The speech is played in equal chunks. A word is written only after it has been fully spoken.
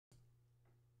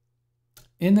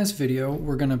In this video,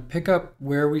 we're going to pick up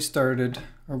where we started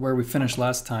or where we finished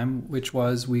last time, which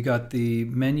was we got the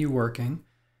menu working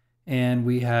and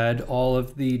we had all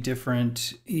of the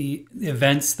different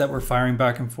events that were firing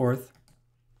back and forth,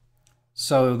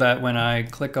 so that when I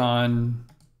click on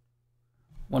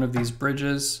one of these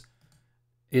bridges,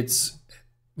 it's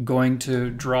going to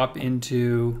drop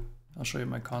into, I'll show you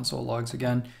my console logs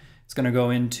again. It's going to go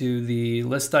into the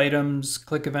list items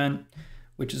click event,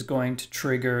 which is going to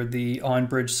trigger the on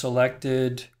bridge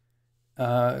selected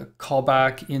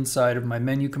callback inside of my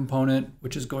menu component,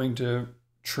 which is going to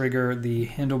trigger the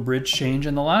handle bridge change.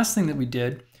 And the last thing that we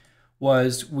did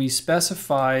was we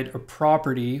specified a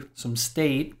property, some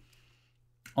state,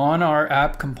 on our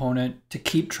app component to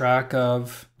keep track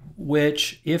of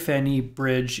which, if any,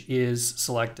 bridge is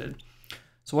selected.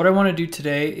 So what I want to do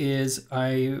today is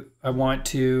I want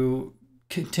to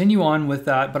continue on with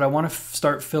that, but I want to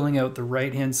start filling out the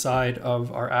right-hand side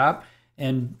of our app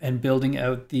and building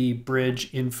out the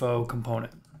bridge info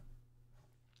component.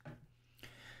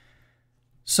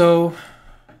 So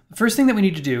the first thing that we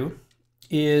need to do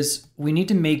is we need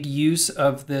to make use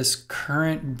of this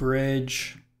current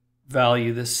bridge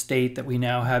value, this state that we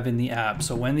now have in the app.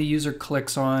 So when the user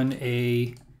clicks on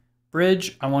a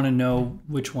bridge, I want to know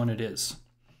which one it is.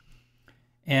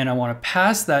 And I want to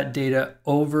pass that data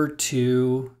over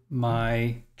to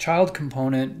my child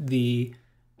component,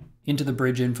 into the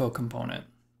bridge info component.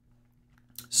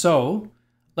 So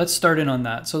let's start in on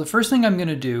that. So the first thing I'm going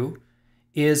to do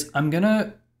is I'm going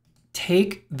to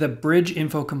take the bridge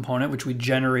info component, which we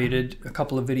generated a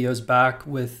couple of videos back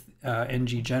with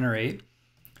ngGenerate,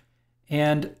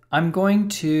 and I'm going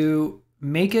to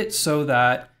make it so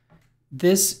that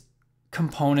this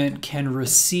component can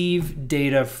receive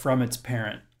data from its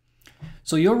parent.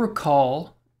 So you'll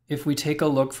recall, if we take a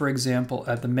look, for example,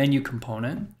 at the menu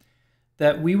component,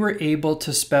 that we were able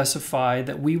to specify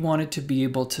that we wanted to be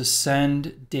able to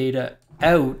send data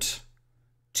out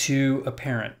to a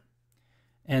parent.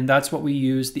 And that's what we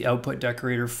use the output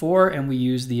decorator for, and we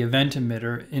use the event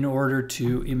emitter in order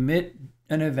to emit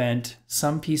an event,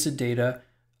 some piece of data,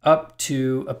 up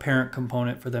to a parent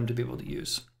component for them to be able to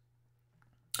use.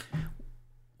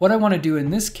 What I want to do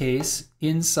in this case,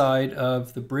 inside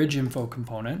of the bridge info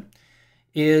component,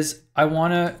 is I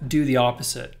want to do the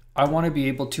opposite. I want to be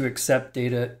able to accept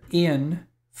data in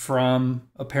from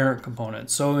a parent component.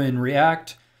 So in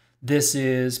React, this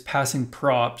is passing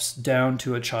props down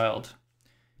to a child.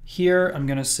 Here, I'm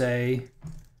going to say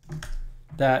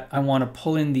that I want to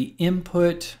pull in the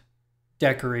input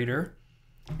decorator,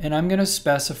 and I'm going to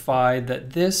specify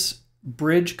that this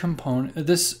bridge component,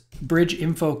 this bridge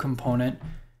info component,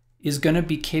 is going to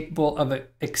be capable of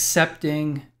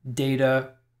accepting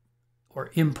data or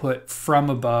input from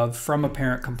above, from a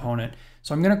parent component.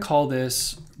 So I'm going to call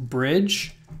this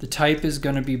bridge. The type is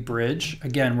going to be bridge.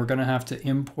 Again, we're going to have to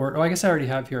import, I guess I already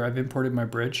have here, I've imported my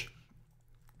bridge.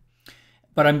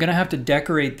 But I'm going to have to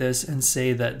decorate this and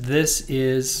say that this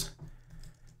is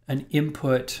an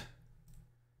input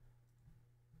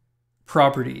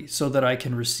property so that I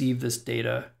can receive this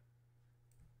data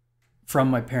from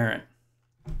my parent.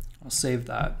 I'll save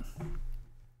that.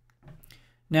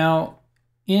 Now,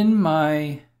 in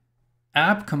my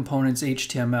app components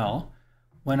HTML,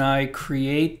 when I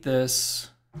create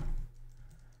this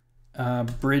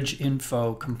bridge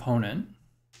info component,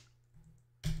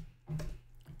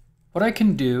 what I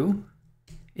can do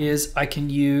is I can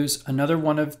use another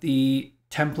one of the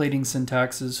templating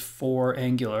syntaxes for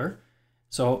Angular.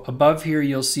 So above here,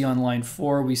 you'll see on line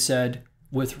 4, we said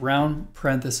with round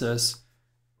parenthesis,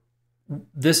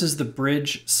 this is the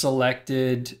bridge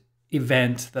selected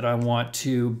event that I want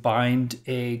to bind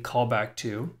a callback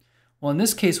to. Well, in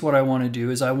this case, what I want to do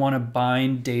is I want to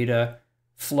bind data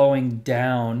flowing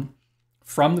down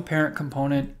from the parent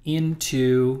component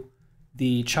into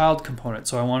the child component.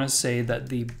 So I want to say that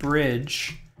the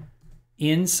bridge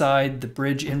inside the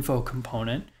bridge info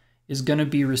component is going to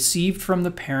be received from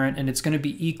the parent, and it's going to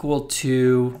be equal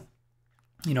to,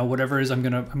 whatever it is I'm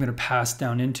going to pass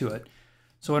down into it.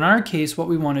 So in our case, what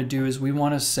we want to do is we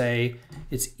want to say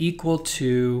it's equal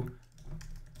to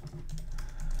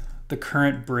the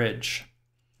current bridge.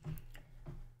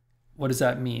 What does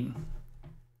that mean?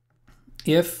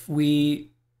 If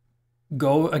we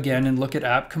go again and look at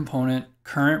app component,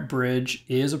 current bridge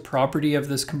is a property of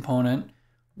this component,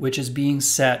 which is being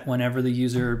set whenever the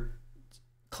user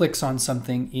clicks on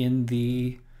something in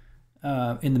the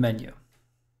menu.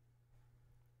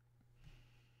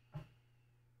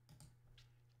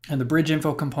 And the bridge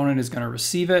info component is going to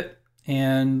receive it,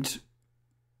 and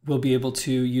we'll be able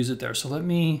to use it there. So let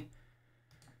me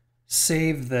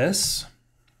save this.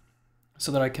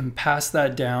 so that I can pass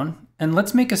that down. And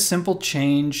let's make a simple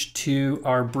change to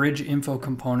our bridge info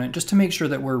component just to make sure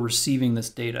that we're receiving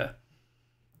this data.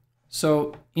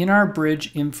 So in our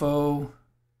bridge info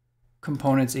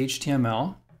components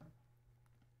HTML,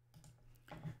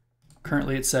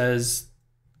 currently it says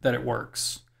that it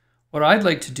works. What I'd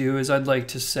like to do is I'd like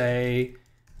to say,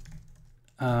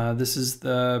 this is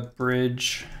the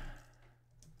bridge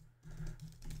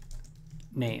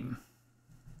name.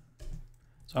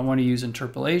 So I want to use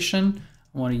interpolation,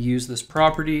 I want to use this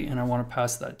property, and I want to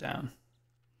pass that down.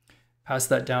 Pass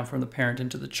that down from the parent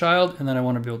into the child, and then I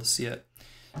want to be able to see it.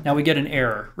 Now we get an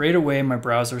error. Right away my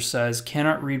browser says,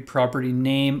 cannot read property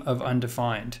name of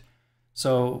undefined.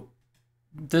 So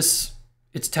this,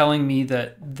 it's telling me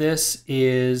that this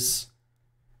is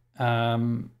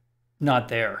not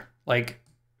there. Like,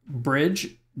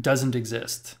 bridge doesn't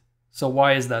exist. So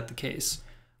why is that the case?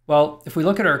 Well, if we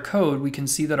look at our code, we can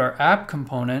see that our app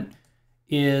component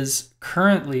is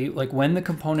currently, like when the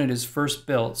component is first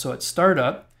built, so at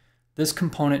startup, this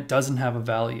component doesn't have a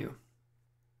value.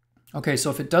 Okay, so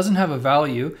if it doesn't have a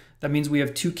value, that means we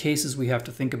have two cases we have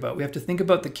to think about. We have to think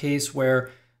about the case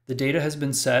where the data has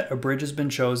been set, a bridge has been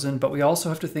chosen, but we also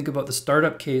have to think about the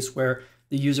startup case where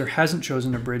the user hasn't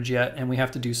chosen a bridge yet and we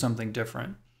have to do something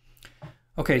different.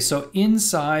 Okay, so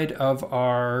inside of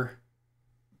our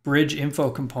bridge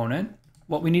info component,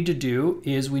 what we need to do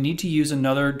is we need to use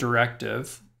another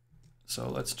directive. So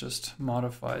let's just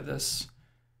modify this.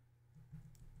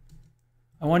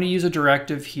 I want to use a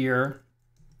directive here.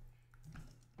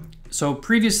 So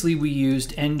previously we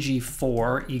used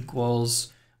ng4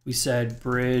 equals, we said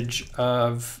bridge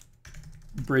of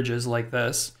bridges like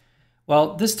this.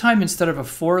 Well, this time instead of a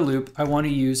for loop, I want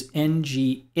to use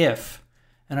ngIf.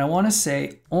 And I want to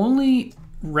say only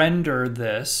render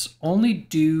this, only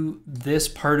do this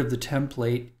part of the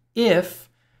template if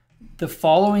the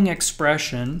following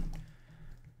expression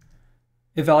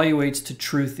evaluates to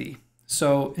truthy.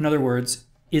 So in other words,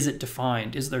 is it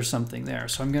defined? Is there something there?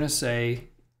 So I'm going to say,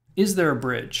 is there a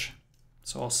bridge?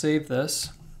 So I'll save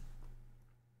this.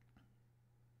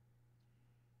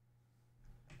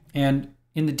 And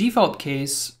in the default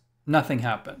case, nothing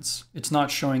happens. It's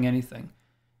not showing anything.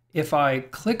 If I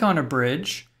click on a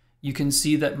bridge, you can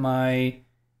see that my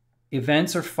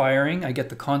events are firing. I get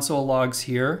the console logs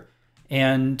here.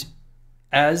 And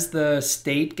as the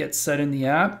state gets set in the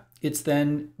app, it's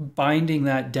then binding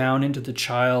that down into the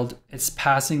child. It's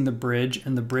passing the bridge,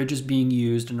 and the bridge is being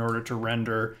used in order to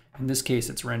render. In this case,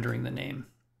 it's rendering the name.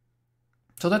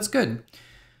 So that's good.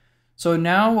 So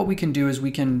now what we can do is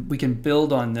we can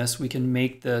build on this. We can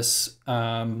make this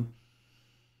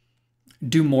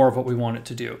do more of what we want it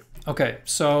to do. Okay,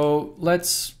 so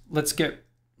let's get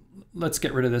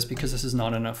rid of this because this is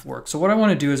not enough work. So what I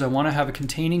want to do is I want to have a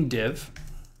containing div.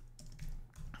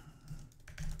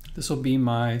 This will be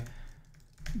my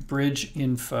bridge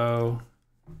info.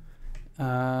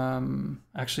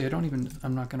 Actually,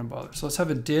 I'm not going to bother. So let's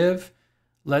have a div.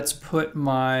 Let's put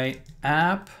my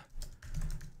app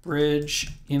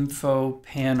bridge info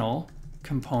panel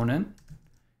component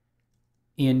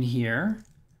in here.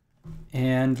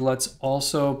 And let's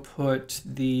also put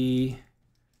the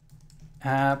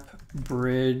app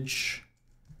bridge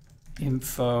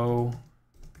info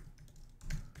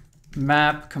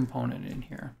map component in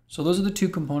here. So those are the two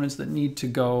components that need to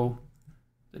go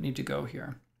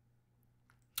here.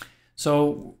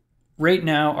 So right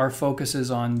now our focus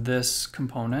is on this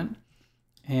component,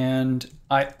 and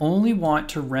I only want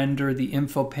to render the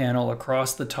info panel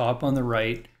across the top on the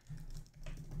right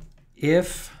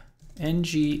if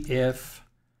ngIf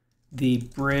the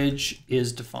bridge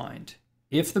is defined.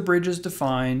 If the bridge is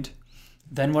defined,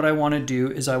 then what I want to do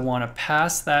is I want to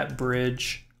pass that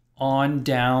bridge on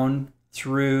down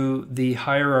through the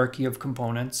hierarchy of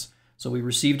components. So we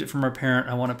received it from our parent.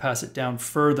 I want to pass it down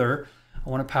further. I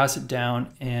want to pass it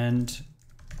down and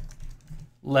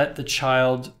let the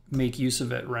child make use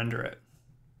of it, render it.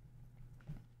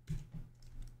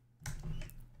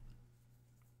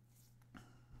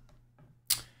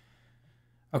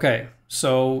 Okay,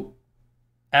 so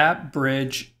app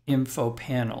bridge info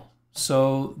panel.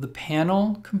 So the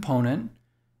panel component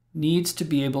needs to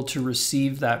be able to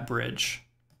receive that bridge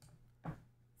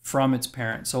from its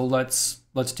parent. So let's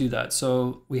do that.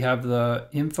 So we have the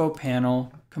info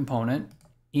panel component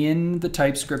in the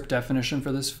TypeScript definition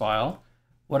for this file.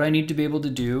 What I need to be able to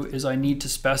do is I need to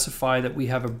specify that we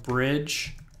have a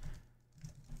bridge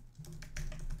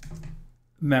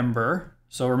member.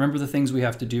 So remember the things we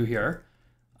have to do here.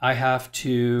 I have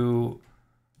to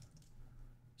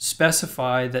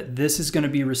specify that this is going to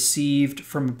be received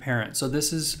from a parent. So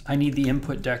this is, I need the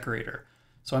input decorator.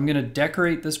 So I'm going to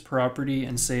decorate this property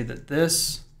and say that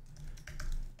this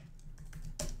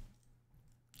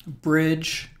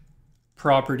bridge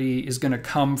property is going to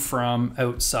come from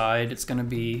outside. It's going to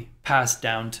be passed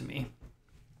down to me.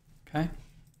 Okay,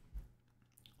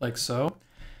 like so.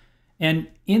 And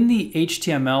in the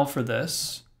HTML for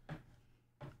this,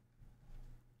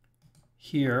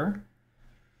 here,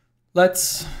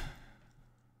 let's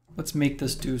make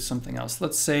this do something else.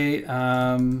 Let's say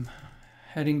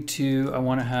heading to, I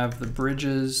want to have the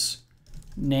bridge's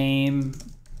name,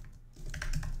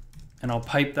 and I'll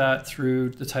pipe that through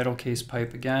the title case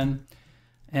pipe again.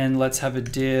 And let's have a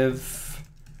div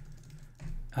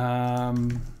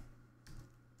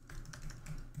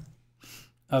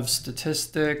of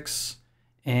statistics,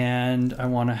 and I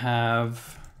want to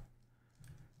have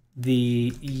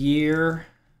the year.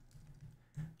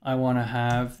 I want to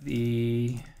have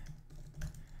the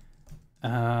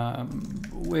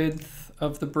width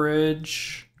of the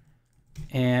bridge,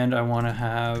 and I want to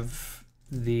have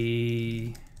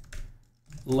the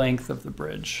length of the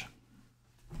bridge,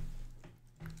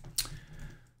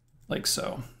 like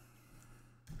so.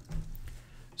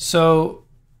 So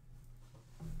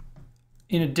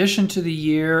in addition to the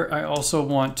year, I also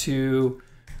want to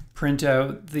print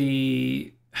out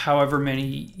the however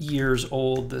many years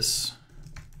old this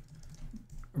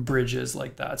bridge is,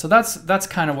 like that. So that's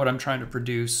kind of what I'm trying to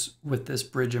produce with this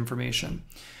bridge information.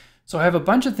 So I have a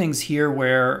bunch of things here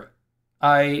where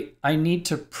I need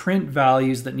to print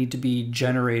values that need to be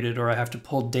generated, or I have to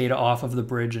pull data off of the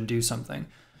bridge and do something.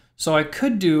 So I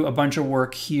could do a bunch of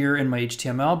work here in my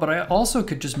HTML, but I also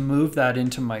could just move that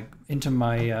into my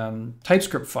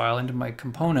TypeScript file, into my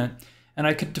component, and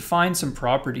I could define some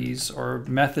properties or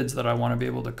methods that I want to be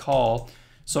able to call.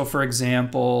 So for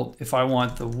example, if I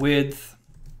want the width,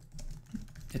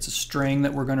 it's a string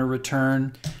that we're going to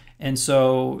return. And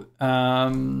so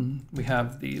we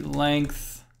have the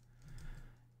length,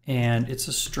 and it's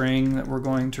a string that we're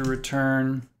going to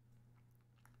return.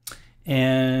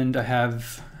 And I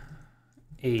have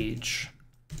age.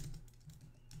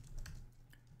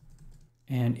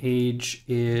 And age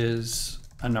is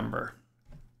a number,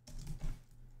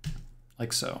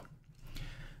 like so.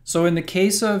 So in the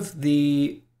case of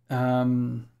the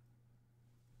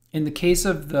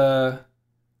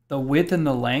width and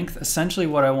the length, essentially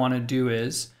what I want to do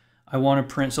is I want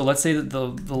to print, so let's say that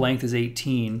the length is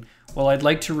 18. Well, I'd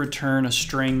like to return a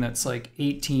string that's like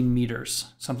 18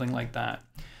 meters, something like that.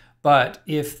 But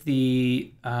if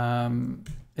the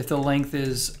length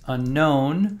is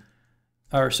unknown,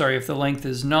 or sorry, if the length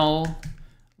is null,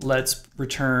 let's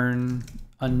return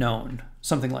unknown,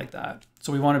 something like that.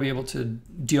 So we want to be able to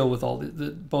deal with all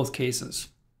both cases.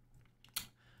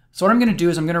 So what I'm going to do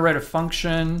is I'm going to write a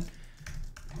function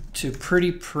to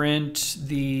pretty print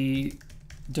the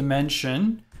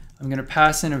dimension. I'm going to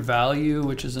pass in a value,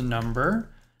 which is a number,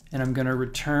 and I'm going to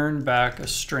return back a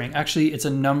string. Actually, it's a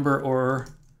number, or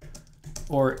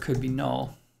it could be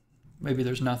null. Maybe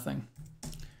there's nothing.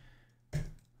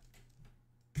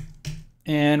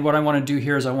 And what I want to do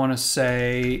here is I want to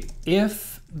say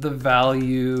if the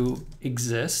value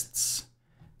exists,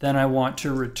 then I want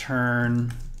to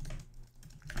return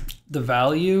the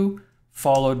value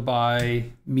followed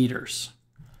by meters.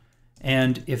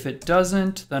 And if it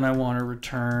doesn't, then I want to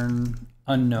return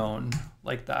unknown,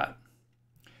 like that.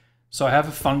 So I have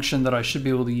a function that I should be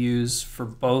able to use for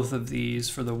both of these,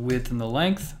 for the width and the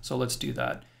length. So let's do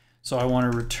that. So I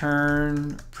want to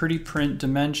return pretty print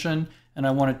dimension, and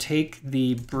I want to take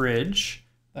the bridge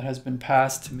that has been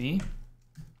passed to me,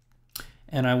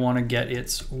 and I want to get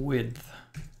its width.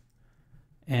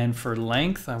 And for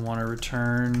length, I want to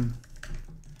return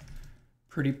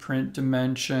pretty print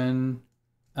dimension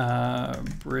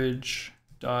bridge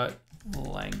dot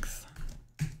length,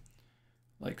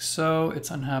 like so.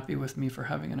 It's unhappy with me for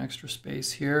having an extra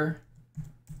space here.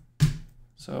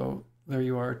 So there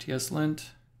you are, tslint.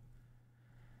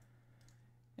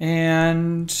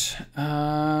 And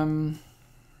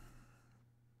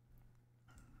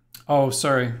oh,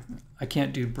 sorry, I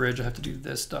can't do bridge. I have to do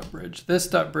this dot bridge, this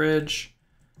dot bridge,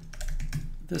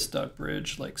 this dot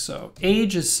bridge, like so.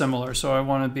 Age is similar, so I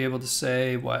want to be able to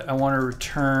say what I want to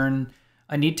return.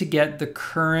 I need to get the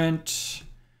current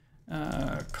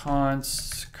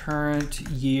current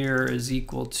year is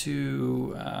equal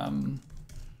to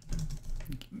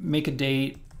make a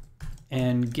date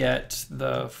and get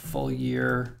the full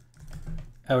year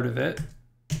out of it,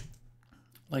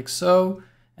 like so.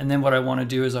 And then what I want to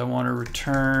do is I want to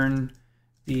return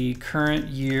the current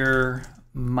year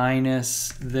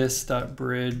minus this dot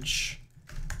bridge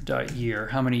dot year.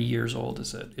 How many years old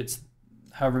is it? It's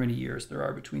however many years there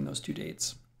are between those two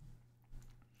dates.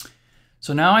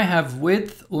 So now I have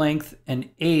width, length, and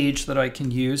age that I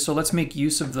can use. So let's make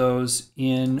use of those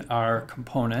in our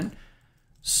component.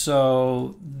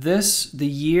 So the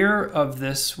year of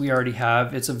this we already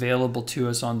have, it's available to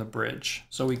us on the bridge.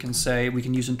 So we can say, we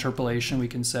can use interpolation, we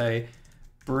can say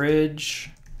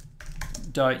bridge.year,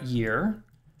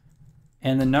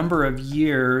 and the number of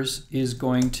years is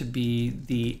going to be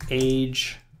the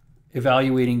age,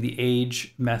 evaluating the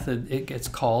age method it gets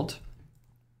called.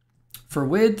 For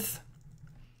width,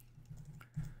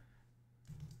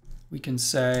 we can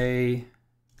say,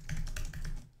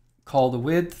 call the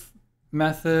width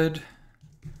method,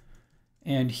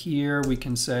 and here we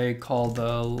can say call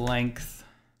the length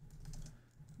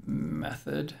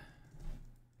method,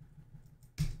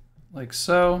 like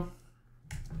so.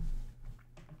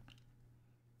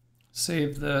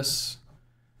 Save this,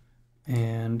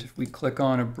 and if we click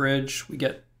on a bridge, we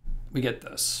get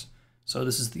this. So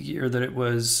this is the year that it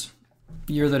was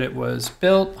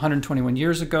built, 121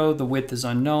 years ago. The width is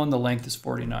unknown, the length is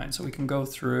 49. So we can go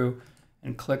through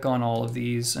and click on all of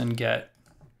these and get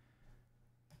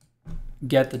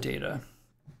the data.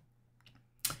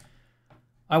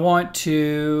 I want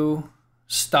to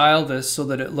style this so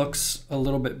that it looks a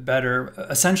little bit better.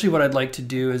 Essentially what I'd like to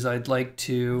do is I'd like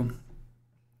to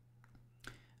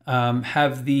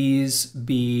have these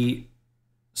be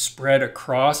spread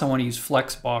across. I want to use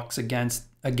flexbox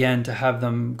again to have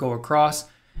them go across,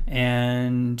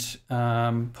 and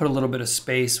put a little bit of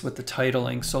space with the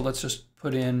titling. So let's just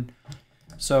put in,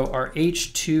 so our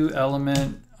H2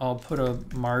 element, I'll put a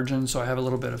margin so I have a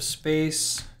little bit of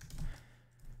space.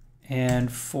 And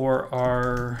for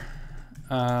our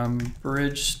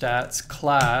bridge stats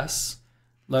class,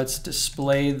 let's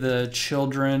display the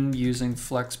children using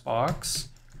flexbox.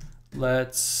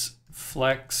 Let's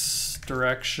flex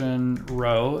direction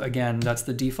row. Again, that's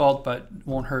the default, but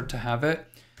won't hurt to have it.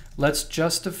 Let's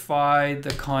justify the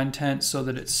content so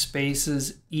that it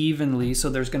spaces evenly. So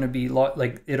there's going to be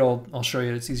I'll show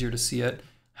you, it's easier to see it,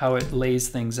 how it lays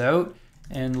things out.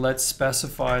 And let's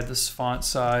specify this font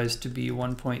size to be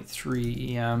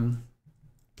 1.3 EM.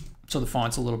 So the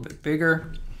font's a little bit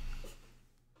bigger.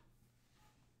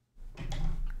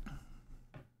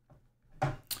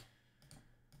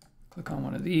 Click on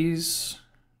one of these.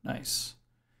 Nice.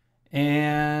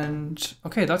 And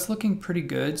okay, that's looking pretty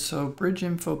good. So bridge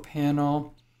info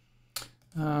panel.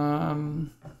 What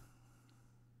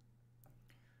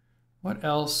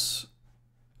else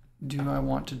do I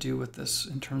want to do with this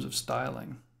in terms of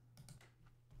styling?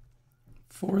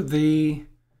 For the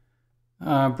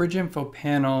bridge info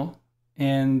panel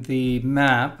and the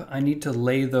map, I need to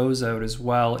lay those out as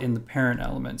well in the parent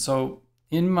element. So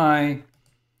in my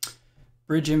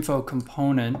bridge info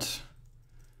component,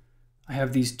 I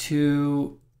have these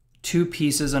two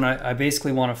pieces, and I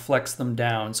basically want to flex them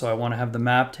down. So I want to have the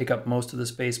map take up most of the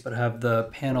space, but have the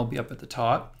panel be up at the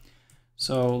top.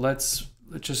 So let's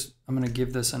just, I'm going to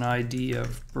give this an ID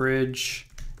of bridge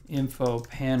info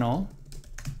panel,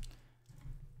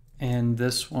 and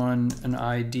this one an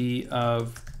ID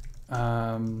of,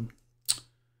 I'll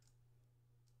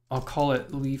call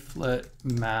it leaflet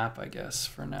map, I guess,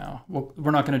 for now.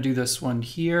 We're not going to do this one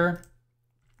here.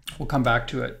 We'll come back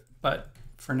to it, but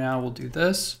for now we'll do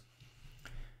this.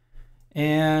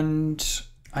 And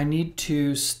I need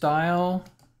to style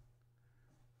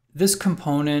this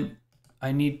component.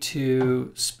 I need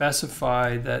to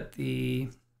specify that the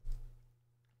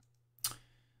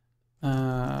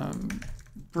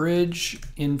bridge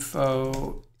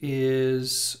info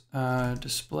is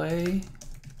display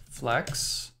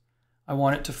flex. I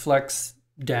want it to flex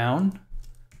down.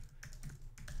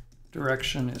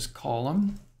 Direction is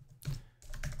column.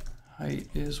 Height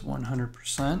is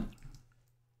 100%.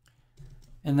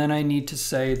 And then I need to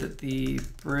say that the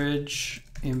bridge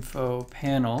info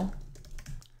panel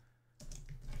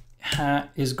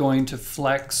is going to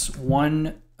flex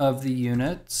one of the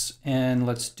units, and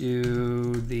let's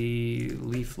do the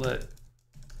leaflet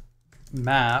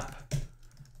map,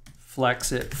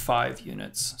 flex it 5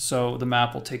 units. So the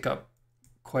map will take up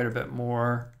quite a bit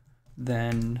more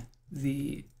than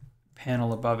the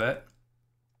panel above it.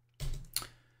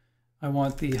 I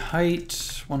want the height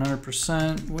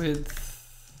 100%, width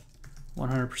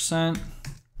 100%,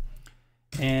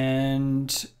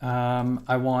 and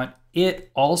I want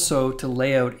it also to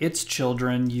lay out its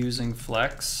children using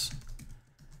flex.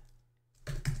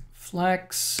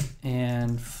 Flex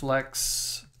and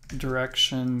flex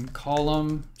direction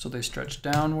column, so they stretch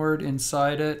downward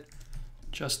inside it.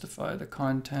 Justify the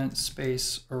content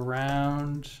space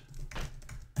around,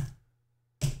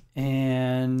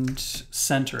 and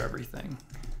center everything.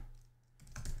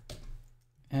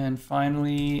 And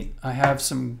finally, I have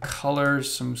some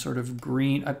colors, some sort of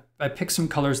green. I picked some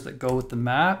colors that go with the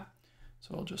map.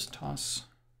 So I'll just toss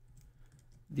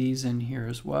these in here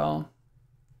as well.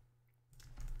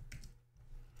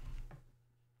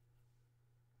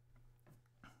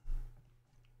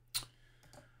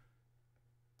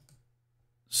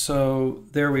 So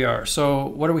there we are. So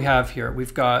what do we have here?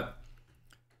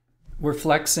 We're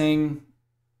flexing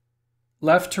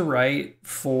left to right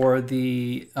for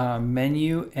the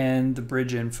menu and the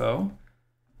bridge info.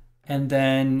 And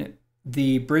then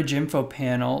the bridge info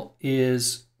panel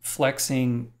is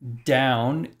flexing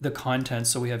down the content.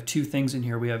 So we have two things in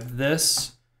here. We have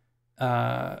this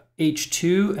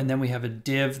H2, and then we have a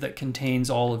div that contains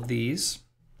all of these.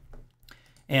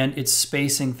 And it's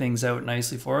spacing things out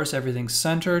nicely for us. Everything's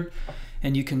centered.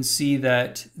 And you can see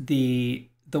that the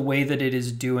way that it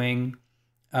is doing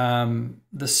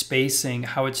the spacing,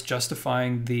 how it's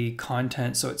justifying the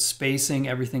content. So it's spacing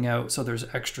everything out so there's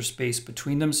extra space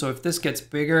between them. So if this gets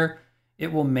bigger,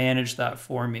 it will manage that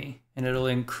for me, and it'll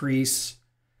increase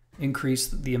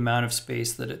the amount of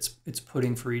space that it's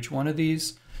putting for each one of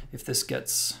these. If this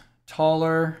gets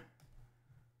taller,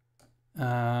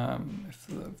 if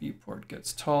the viewport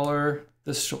gets taller,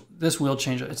 this will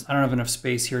change. I don't have enough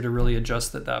space here to really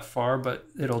adjust it that far, but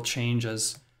it'll change and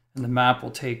the map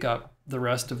will take up the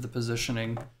rest of the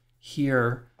positioning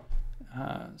here,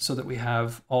 so that we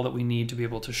have all that we need to be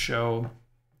able to show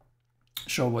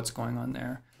what's going on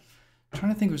there. I'm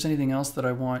trying to think if there's anything else that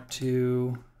I want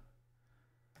to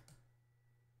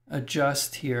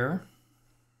adjust here.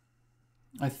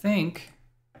 I think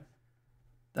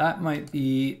that might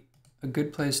be a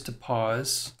good place to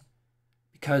pause,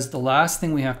 because the last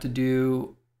thing we have to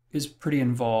do is pretty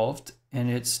involved, and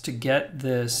it's to get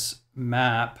this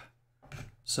map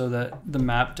so that the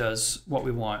map does what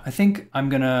we want. I think I'm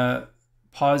gonna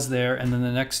pause there, and then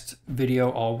the next video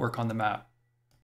I'll work on the map.